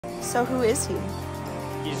So who is he?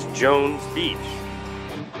 He's Jones Beach.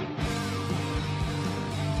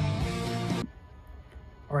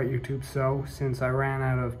 Alright YouTube, so since I ran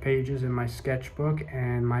out of pages in my sketchbook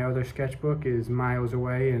and my other sketchbook is miles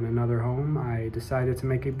away in another home, I decided to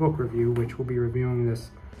make a book review, which will be reviewing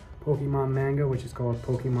this Pokemon manga, which is called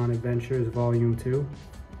Pokemon Adventures Volume 2.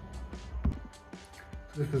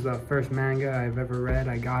 So this was the first manga I've ever read.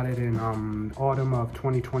 I got it in autumn of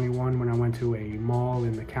 2021 when I went to a mall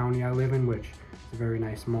in the county I live in, which is a very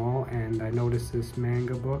nice mall, and I noticed this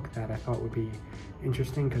manga book that I thought would be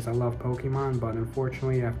interesting because I love Pokemon, but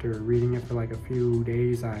unfortunately after reading it for like a few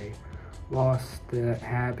days I lost the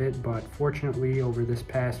habit. But fortunately over this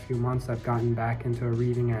past few months I've gotten back into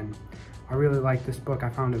reading and I really like this book. I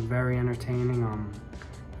found it very entertaining,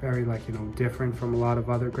 very different from a lot of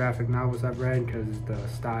other graphic novels I've read because the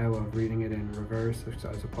style of reading it in reverse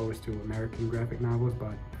as opposed to American graphic novels,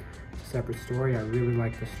 but it's a separate story. I really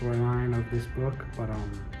like the storyline of this book, but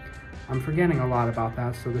I'm forgetting a lot about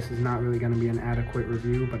that, so this is not really going to be an adequate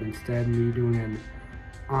review, but instead me doing an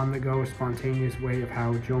on-the-go, spontaneous way of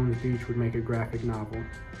how Jones Beach would make a graphic novel.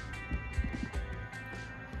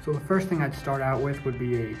 So the first thing I'd start out with would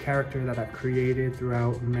be a character that I've created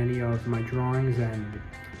throughout many of my drawings, and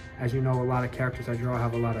as you know, a lot of characters I draw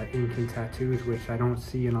have a lot of ink and tattoos, which I don't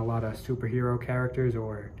see in a lot of superhero characters,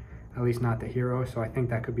 or at least not the hero, so I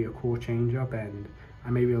think that could be a cool change up, and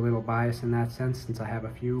I may be a little biased in that sense since I have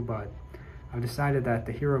a few, but I've decided that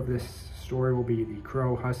the hero of this story will be the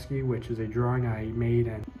Crow Husky, which is a drawing I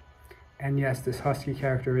made, and yes, this Husky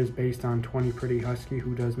character is based on 20 Pretty Husky,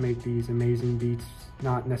 who does make these amazing beats,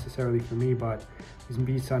 not necessarily for me, but these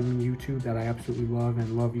beats on YouTube that I absolutely love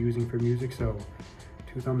and love using for music, so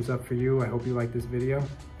 2 thumbs up for you. I hope you like this video.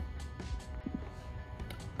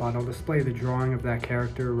 But I'll display the drawing of that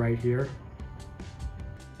character right here.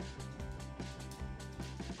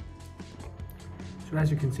 So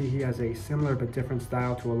as you can see, he has a similar but different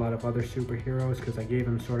style to a lot of other superheroes because I gave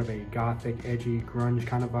him sort of a gothic, edgy, grunge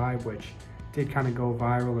kind of vibe, which did kind of go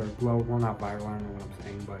viral or blow, well not viral, I don't know what I'm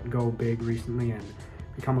saying, but go big recently and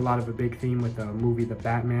become a lot of a big theme with the movie The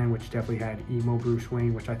Batman, which definitely had emo Bruce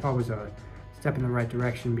Wayne, which I thought was a step in the right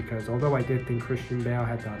direction because although I did think Christian Bale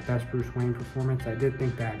had the best Bruce Wayne performance, I did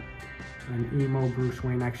think that an emo Bruce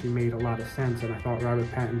Wayne actually made a lot of sense, and I thought Robert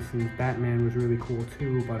Pattinson's Batman was really cool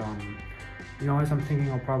too, but you know, as I'm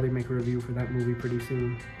thinking, I'll probably make a review for that movie pretty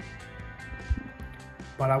soon.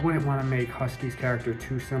 But I wouldn't want to make Husky's character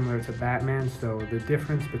too similar to Batman, so the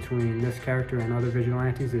difference between this character and other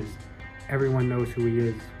vigilantes is everyone knows who he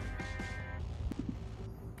is.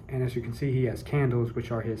 And as you can see, he has candles,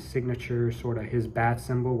 which are his signature, sort of his bat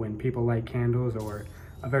symbol when people light candles, or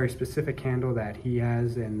a very specific candle that he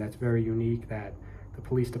has and that's very unique that the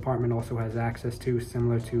police department also has access to,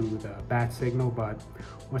 similar to the bat signal. But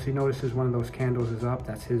once he notices one of those candles is up,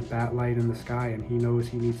 that's his bat light in the sky, and he knows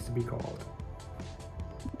he needs to be called.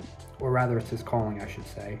 Or rather, it's his calling, I should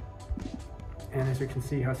say. And as you can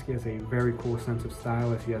see, Husky has a very cool sense of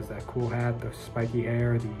style, as he has that cool hat, the spiky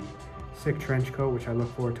hair, the sick trench coat, which I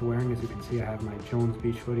look forward to wearing. As you can see, I have my Jones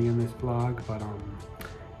Beach hoodie in this vlog, but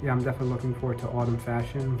yeah, I'm definitely looking forward to autumn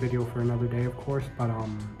fashion. Video for another day, of course, but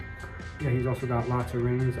yeah, he's also got lots of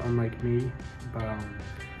rings, unlike me, but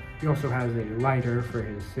he also has a lighter for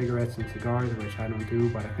his cigarettes and cigars, which I don't do,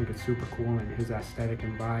 but I think it's super cool and his aesthetic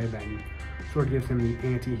and vibe, and sort of gives him the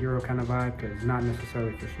anti-hero kind of vibe, because not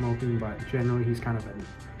necessarily for smoking, but generally he's kind of an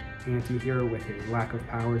anti-hero with his lack of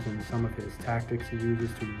powers and some of his tactics he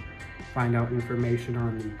uses to find out information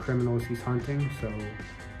on the criminals he's hunting. So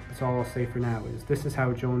that's all I'll say for now. This is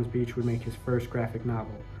how Jones Beach would make his first graphic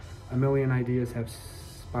novel. A million ideas have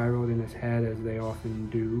spiraled in his head, as they often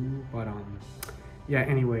do, but yeah,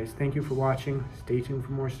 anyways, thank you for watching. Stay tuned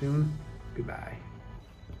for more soon. Goodbye.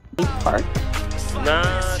 Park? Nah.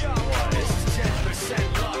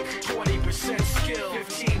 10% luck, 20% skill,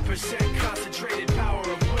 15%